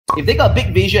if they got a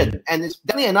big vision, and it's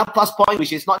definitely another plus point,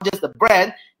 which is not just the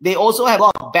brand, they also have a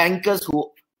lot of bankers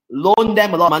who loan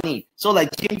them a lot of money. So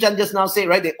like Jim Chan just now said,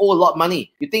 right, they owe a lot of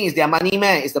money. You think it's their money,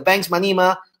 man? It's the bank's money,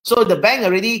 ma? So the bank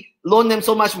already loaned them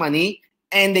so much money,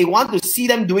 and they want to see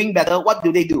them doing better. What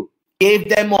do? Give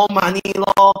them more money,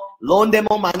 loan them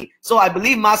more money. So I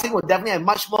believe Marsiling will definitely have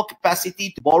much more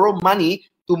capacity to borrow money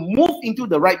to move into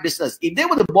the right business. If they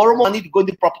were to borrow more money to go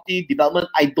into property development,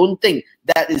 I don't think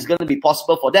that is going to be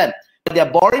possible for them. But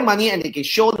they're borrowing money, and they can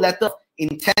show letter of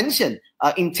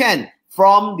intent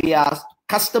from their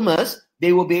customers.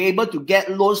 They will be able to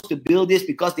get loans to build this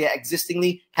because they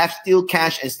existingly have still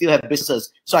cash and still have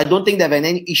business. So I don't think they have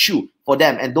any issue for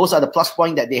them. And those are the plus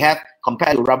points that they have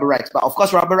compared to Rubber-X. But of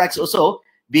course, Rubber-X also,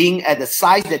 being at the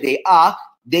size that they are,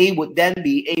 they would then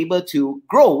be able to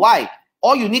grow. Why?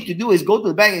 All you need to do is go to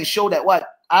the bank and show that what?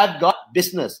 I've got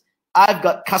business. I've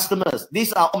got customers.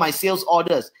 These are all my sales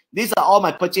orders. These are all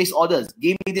my purchase orders.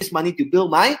 Give me this money to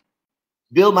build my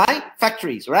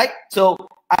factories, right? So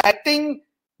I think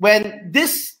when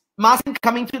this Marsiling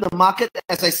coming to the market,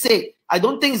 as I said, I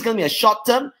don't think it's going to be a short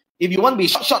term. If you want to be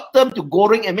short term to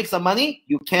Goreng and make some money,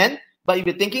 you can. But if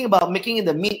you're thinking about making it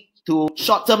the mid to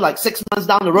short term, like 6 months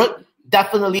down the road,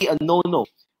 definitely a no-no.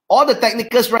 All the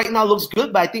technicals right now looks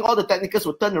good, but I think all the technicals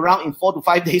will turn around in 4 to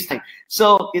 5 days time.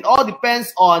 So it all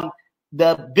depends on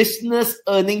the business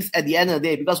earnings at the end of the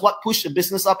day, because what pushed the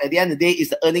business up at the end of the day is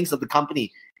the earnings of the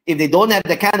company. If they don't have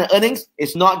the kind of earnings,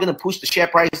 it's not going to push the share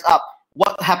price up.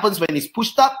 What happens when it's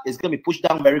pushed up is going to be pushed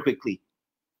down very quickly.